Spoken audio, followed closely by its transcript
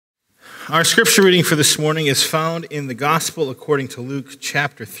Our scripture reading for this morning is found in the Gospel according to Luke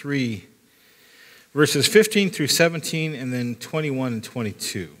chapter 3, verses 15 through 17, and then 21 and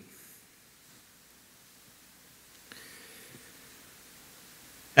 22.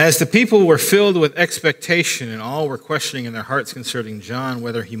 As the people were filled with expectation and all were questioning in their hearts concerning John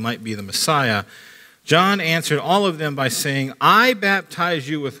whether he might be the Messiah, John answered all of them by saying, "I baptize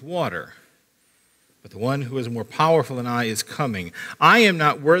you with water, but the one who is more powerful than I is coming. I am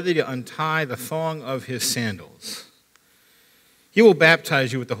not worthy to untie the thong of his sandals. He will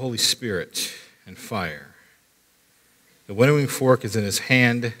baptize you with the Holy Spirit and fire. The winnowing fork is in his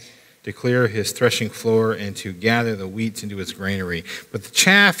hand to clear his threshing floor and to gather the wheat into his granary. But the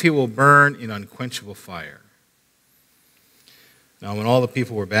chaff he will burn in unquenchable fire." Now when all the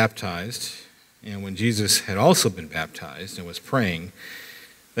people were baptized, and when Jesus had also been baptized and was praying,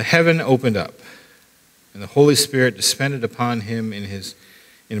 the heaven opened up, and the Holy Spirit descended upon him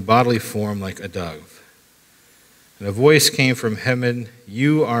in bodily form like a dove. And a voice came from heaven,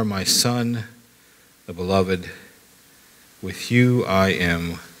 "You are my Son, the beloved. With you I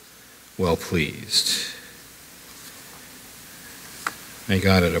am well pleased." May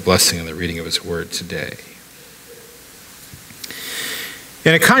God add a blessing on the reading of his word today.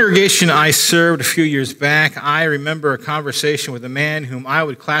 In a congregation I served a few years back, I remember a conversation with a man whom I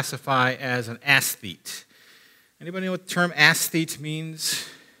would classify as an aesthete. Anybody know what the term aesthete means?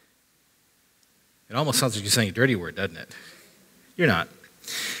 It almost sounds like you're saying a dirty word, doesn't it? You're not.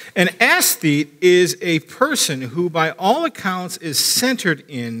 An aesthete is a person who, by all accounts, is centered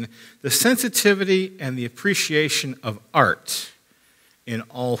in the sensitivity and the appreciation of art in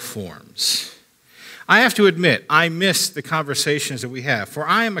all forms. I have to admit, I miss the conversations that we have, for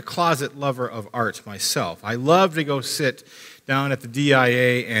I am a closet lover of art myself. I love to go sit down at the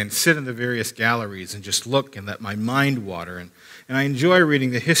DIA and sit in the various galleries and just look and let my mind water, and I enjoy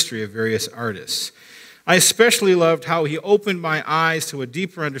reading the history of various artists. I especially loved how he opened my eyes to a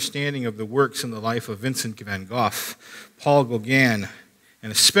deeper understanding of the works in the life of Vincent van Gogh, Paul Gauguin,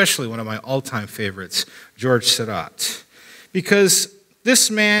 and especially one of my all-time favorites, George Seurat. Because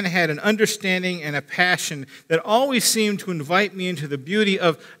this man had an understanding and a passion that always seemed to invite me into the beauty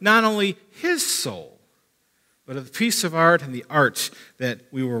of not only his soul, but of the piece of art and the art that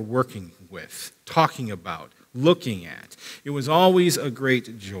we were working with, talking about, looking at. It was always a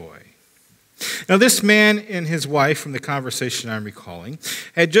great joy. Now, this man and his wife, from the conversation I'm recalling,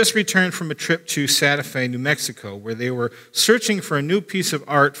 had just returned from a trip to Santa Fe, New Mexico, where they were searching for a new piece of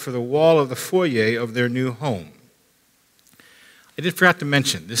art for the wall of the foyer of their new home. I did forget to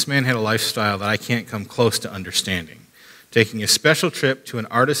mention, this man had a lifestyle that I can't come close to understanding, taking a special trip to an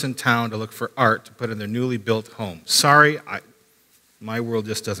artist in town to look for art to put in their newly built home. Sorry, my world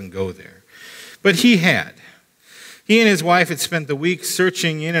just doesn't go there. But he had. He and his wife had spent the week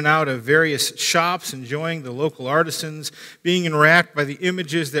searching in and out of various shops, enjoying the local artisans, being enwrapped by the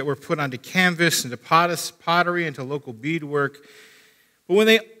images that were put onto canvas, into pottery, into local beadwork. But when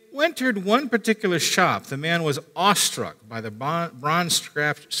they entered one particular shop, the man was awestruck by the bronze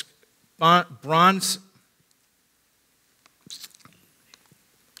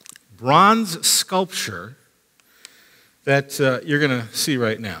sculpture that you're going to see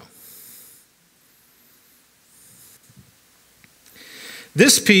right now.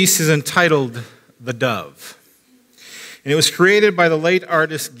 This piece is entitled "The Dove," and it was created by the late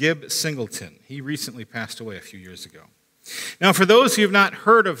artist Gib Singleton. He recently passed away a few years ago. Now, for those who have not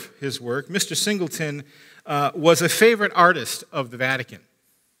heard of his work, Mr. Singleton was a favorite artist of the Vatican.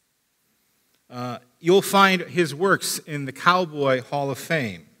 You'll find his works in the Cowboy Hall of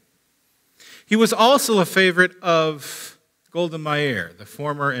Fame. He was also a favorite of Golda Meir, the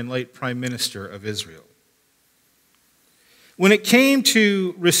former and late Prime Minister of Israel. When it came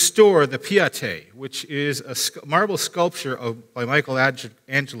to restore the Pietà, which is a marble sculpture by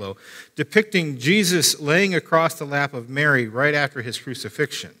Michelangelo depicting Jesus laying across the lap of Mary right after his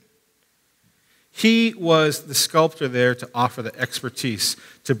crucifixion, he was the sculptor there to offer the expertise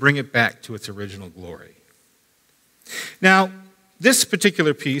to bring it back to its original glory. Now, this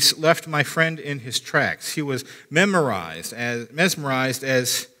particular piece left my friend in his tracks. He was mesmerized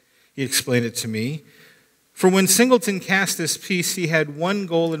as he explained it to me. For when Singleton cast this piece, he had one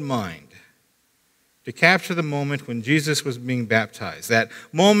goal in mind: to capture the moment when Jesus was being baptized, that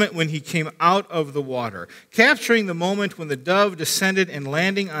moment when he came out of the water, capturing the moment when the dove descended and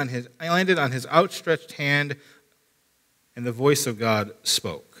landed on his outstretched hand, and the voice of God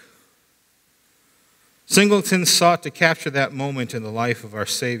spoke. Singleton sought to capture that moment in the life of our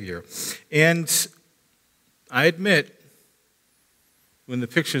Savior. And I admit, when the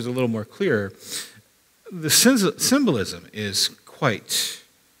picture is a little more clear, the symbolism is quite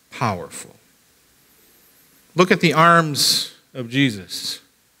powerful. Look at the arms of Jesus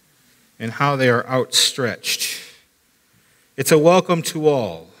and how they are outstretched. It's a welcome to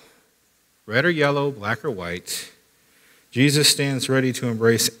all, red or yellow, black or white. Jesus stands ready to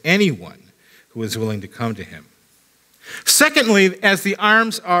embrace anyone who is willing to come to him. Secondly, as the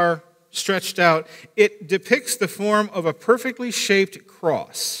arms are stretched out, it depicts the form of a perfectly shaped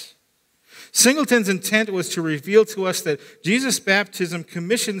cross. Singleton's intent was to reveal to us that Jesus' baptism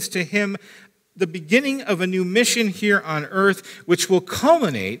commissions to him the beginning of a new mission here on earth, which will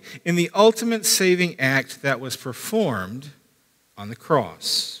culminate in the ultimate saving act that was performed on the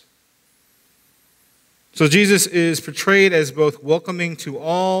cross. So Jesus is portrayed as both welcoming to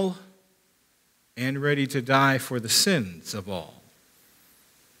all and ready to die for the sins of all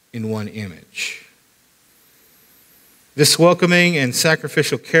in one image. This welcoming and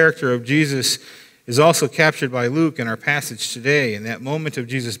sacrificial character of Jesus is also captured by Luke in our passage today, in that moment of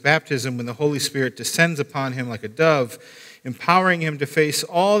Jesus' baptism when the Holy Spirit descends upon him like a dove, empowering him to face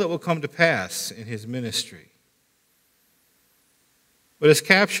all that will come to pass in his ministry. What is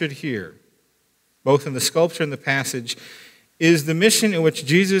captured here, both in the sculpture and the passage, is the mission in which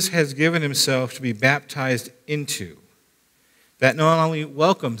Jesus has given himself to be baptized into, that not only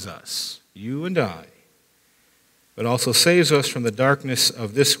welcomes us, you and I, but also saves us from the darkness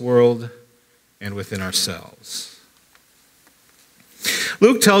of this world and within ourselves.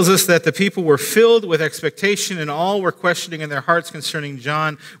 Luke tells us that the people were filled with expectation and all were questioning in their hearts concerning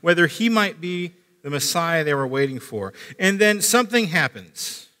John whether he might be the Messiah they were waiting for. And then something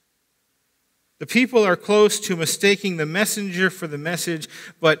happens. The people are close to mistaking the messenger for the message,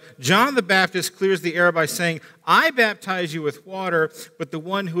 but John the Baptist clears the air by saying, "I baptize you with water, but the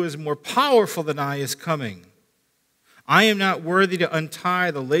one who is more powerful than I is coming. I am not worthy to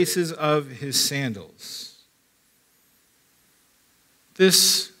untie the laces of his sandals."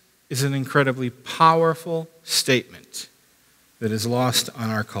 This is an incredibly powerful statement that is lost on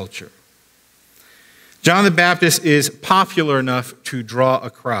our culture. John the Baptist is popular enough to draw a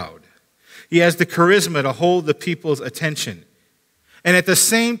crowd. He has the charisma to hold the people's attention. And at the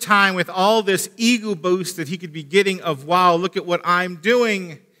same time, with all this ego boost that he could be getting of, wow, look at what I'm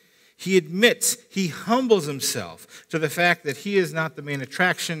doing, he admits, he humbles himself to the fact that he is not the main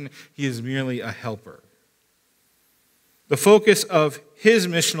attraction, he is merely a helper. The focus of his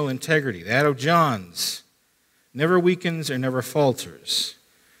missional integrity, that of John's, never weakens or never falters.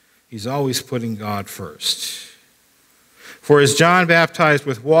 He's always putting God first. For as John baptized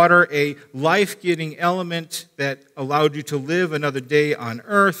with water, a life-giving element that allowed you to live another day on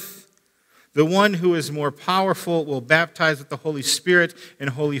earth, the one who is more powerful will baptize with the Holy Spirit and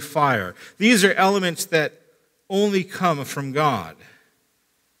holy fire. These are elements that only come from God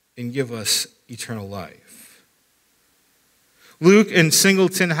and give us eternal life. Luke and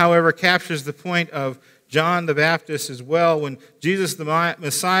Singleton, however, captures the point of John the Baptist as well, when Jesus the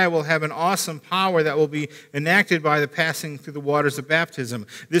Messiah will have an awesome power that will be enacted by the passing through the waters of baptism.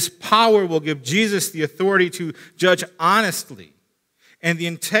 This power will give Jesus the authority to judge honestly and the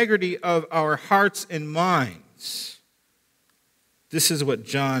integrity of our hearts and minds. This is what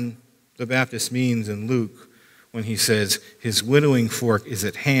John the Baptist means in Luke when he says, his winnowing fork is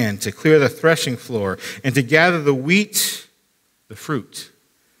at hand to clear the threshing floor and to gather the wheat, the fruit,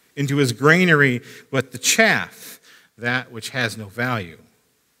 into his granary, but the chaff, that which has no value,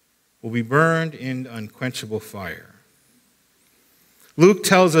 will be burned in unquenchable fire. Luke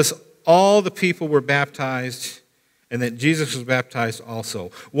tells us all the people were baptized and that Jesus was baptized also,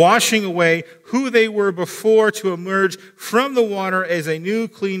 washing away who they were before to emerge from the water as a new,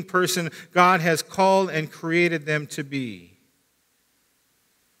 clean person God has called and created them to be.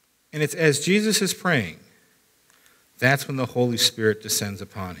 And it's as Jesus is praying, that's when the Holy Spirit descends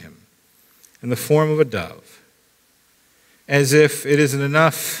upon him in the form of a dove. As if it isn't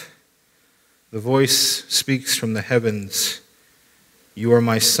enough, the voice speaks from the heavens, "You are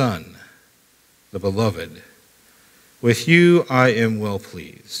my Son, the beloved. With you I am well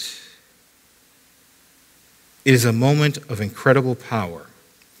pleased." It is a moment of incredible power,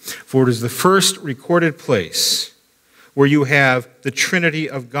 for it is the first recorded place where you have the Trinity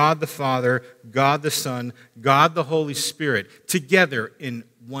of God the Father, God the Son, God the Holy Spirit together in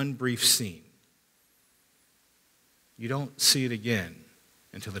one brief scene. You don't see it again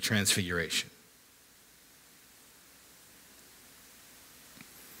until the Transfiguration.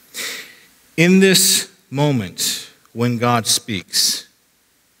 In this moment, when God speaks,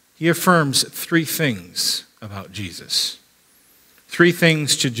 he affirms three things about Jesus. Three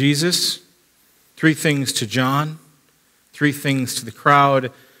things to Jesus, three things to John, three things to the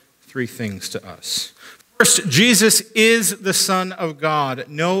crowd, three things to us. First, Jesus is the Son of God.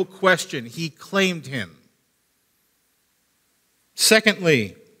 No question. He claimed him.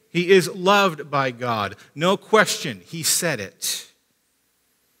 Secondly, he is loved by God. No question. He said it.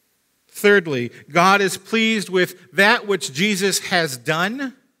 Thirdly, God is pleased with that which Jesus has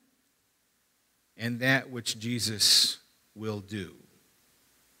done and that which Jesus will do.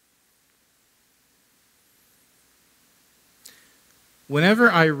 Whenever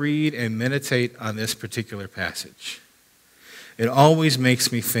I read and meditate on this particular passage, it always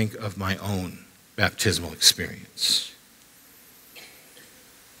makes me think of my own baptismal experience.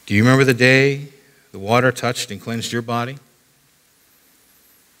 Do you remember the day the water touched and cleansed your body? Do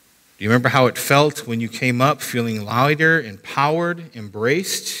you remember how it felt when you came up feeling lighter, empowered,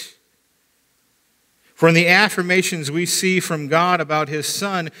 embraced? For in the affirmations we see from God about his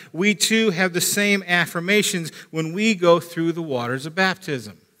Son, we too have the same affirmations when we go through the waters of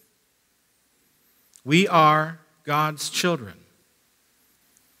baptism. We are God's children.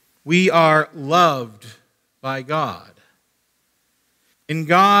 We are loved by God. And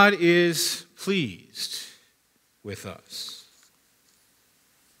God is pleased with us.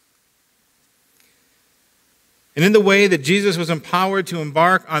 And in the way that Jesus was empowered to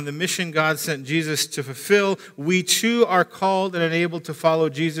embark on the mission God sent Jesus to fulfill, we too are called and enabled to follow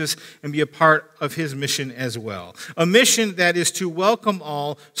Jesus and be a part of his mission as well. A mission that is to welcome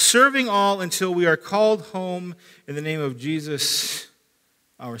all, serving all until we are called home in the name of Jesus,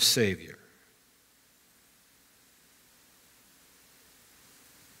 our Savior.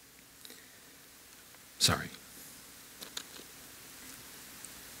 Sorry.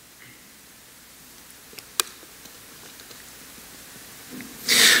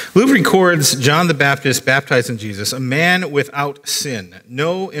 Luke records John the Baptist baptizing Jesus, a man without sin,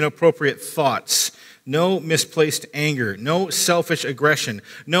 no inappropriate thoughts, no misplaced anger, no selfish aggression,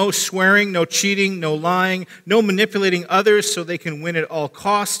 no swearing, no cheating, no lying, no manipulating others so they can win at all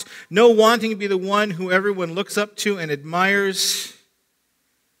costs, no wanting to be the one who everyone looks up to and admires.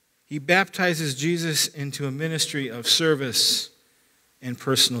 He baptizes Jesus into a ministry of service and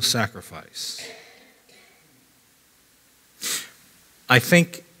personal sacrifice. I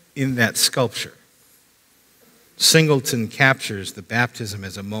think in that sculpture, Singleton captures the baptism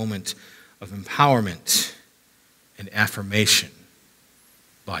as a moment of empowerment and affirmation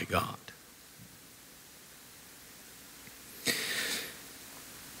by God.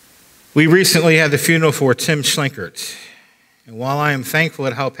 We recently had the funeral for Tim Schlenkert, and while I am thankful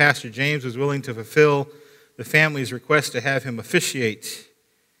at how Pastor James was willing to fulfill the family's request to have him officiate,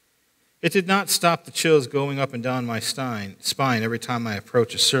 it did not stop the chills going up and down my spine every time I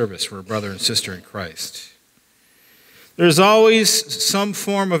approach a service for a brother and sister in Christ. There's always some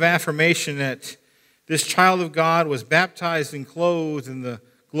form of affirmation that this child of God was baptized and clothed in the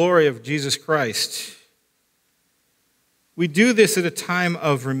glory of Jesus Christ. We do this at a time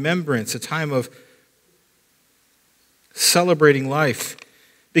of remembrance, a time of celebrating life,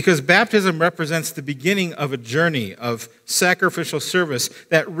 because baptism represents the beginning of a journey of sacrificial service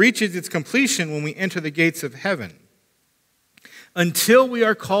that reaches its completion when we enter the gates of heaven. Until we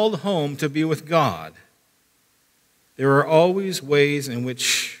are called home to be with God, there are always ways in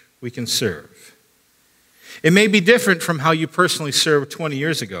which we can serve. It may be different from how you personally served 20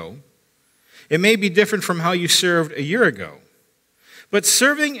 years ago. It may be different from how you served a year ago. But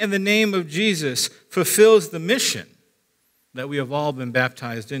serving in the name of Jesus fulfills the mission that we have all been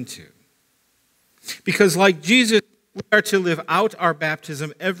baptized into. Because like Jesus, we are to live out our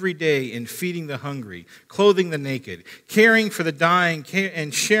baptism every day in feeding the hungry, clothing the naked, caring for the dying,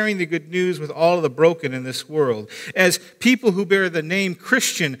 and sharing the good news with all of the broken in this world. As people who bear the name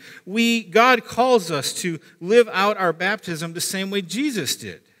Christian, God calls us to live out our baptism the same way Jesus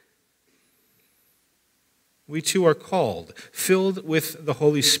did. We too are called, filled with the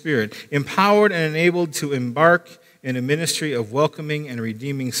Holy Spirit, empowered and enabled to embark in a ministry of welcoming and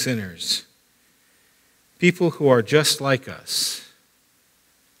redeeming sinners. People who are just like us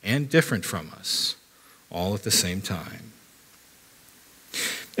and different from us, all at the same time.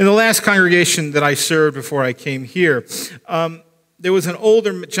 In the last congregation that I served before I came here, there was an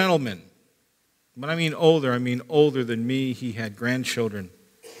older gentleman. When I mean older than me. He had grandchildren.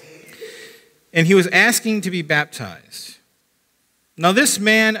 And he was asking to be baptized. Now, this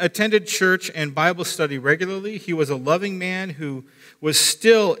man attended church and Bible study regularly. He was a loving man who was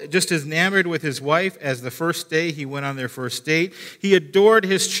still just as enamored with his wife as the first day he went on their first date. He adored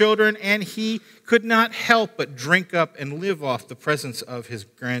his children, and he could not help but drink up and live off the presence of his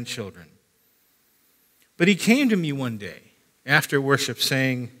grandchildren. But he came to me one day after worship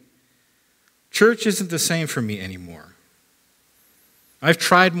saying, "Church isn't the same for me anymore. I've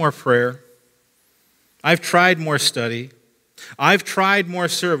tried more prayer. I've tried more study. I've tried more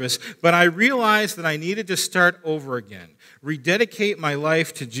service, but I realized that I needed to start over again, rededicate my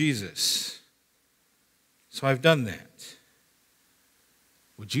life to Jesus. So I've done that.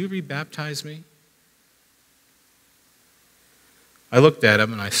 Would you rebaptize me? I looked at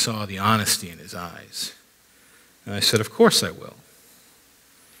him and I saw the honesty in his eyes. And I said, of course I will.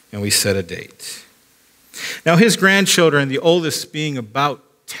 And we set a date. Now his grandchildren, the oldest being about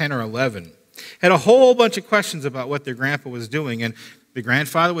 10 or 11, had a whole bunch of questions about what their grandpa was doing. And the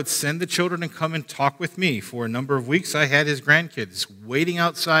grandfather would send the children and come and talk with me. For a number of weeks, I had his grandkids waiting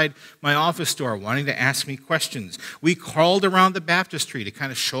outside my office door, wanting to ask me questions. We crawled around the baptistry to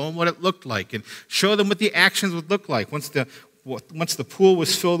kind of show them what it looked like and show them what the actions would look like once the pool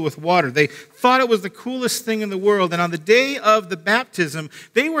was filled with water. They thought it was the coolest thing in the world. And on the day of the baptism,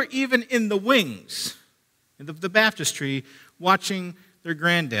 they were even in the wings of the baptistry watching their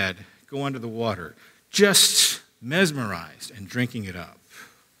granddad go under the water, just mesmerized and drinking it up.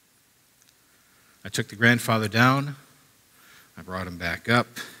 I took the grandfather down. I brought him back up.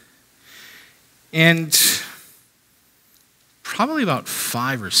 And probably about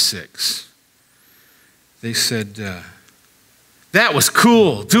 5 or 6, they said, that was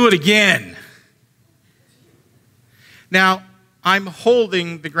cool. Do it again. Now, I'm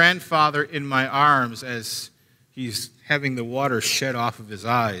holding the grandfather in my arms as he's having the water shed off of his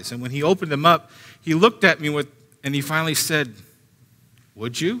eyes. And when he opened them up, he looked at me and he finally said,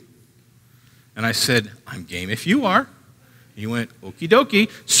 would you? And I said, I'm game if you are. He went, okie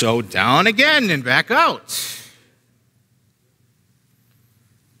dokie. So down again and back out.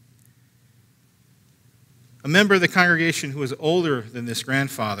 A member of the congregation who was older than this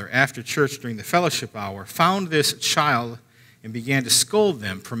grandfather, after church during the fellowship hour, found this child and began to scold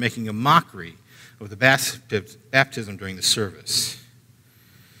them for making a mockery of the baptism during the service.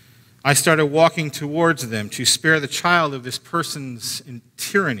 I started walking towards them to spare the child of this person's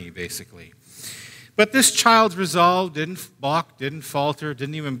tyranny, basically. But this child's resolve didn't balk, didn't falter,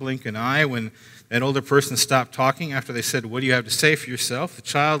 didn't even blink an eye. When that older person stopped talking after they said, what do you have to say for yourself? The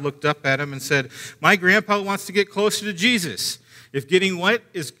child looked up at him and said, my grandpa wants to get closer to Jesus. If getting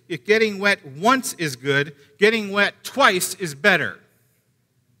wet once is good, getting wet twice is better.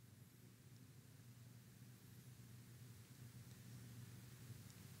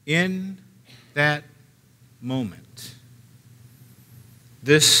 In that moment,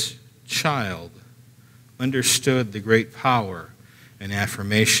 this child understood the great power and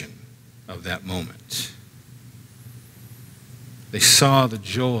affirmation of that moment. They saw the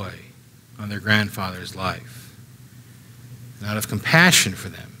joy on their grandfather's life. And out of compassion for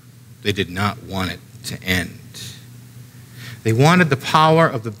them, they did not want it to end. They wanted the power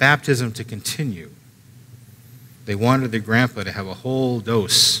of the baptism to continue. They wanted their grandpa to have a full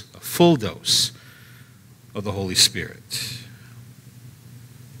dose of the Holy Spirit.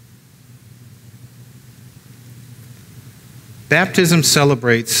 Baptism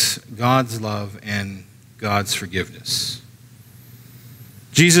celebrates God's love and God's forgiveness.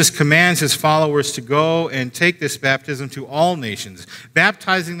 Jesus commands his followers to go and take this baptism to all nations,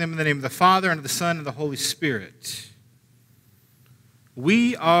 baptizing them in the name of the Father and of the Son and the Holy Spirit.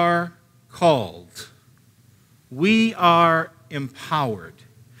 We are called. We are empowered.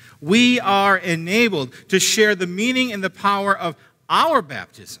 We are enabled to share the meaning and the power of our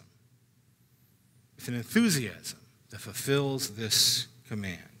baptism with an enthusiasm that fulfills this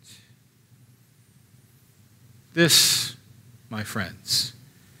command. This, my friends,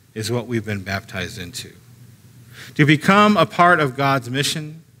 is what we've been baptized into. To become a part of God's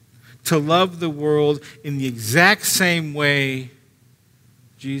mission, to love the world in the exact same way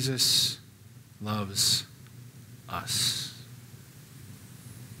Jesus loves us.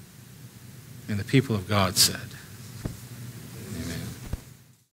 And the people of God said,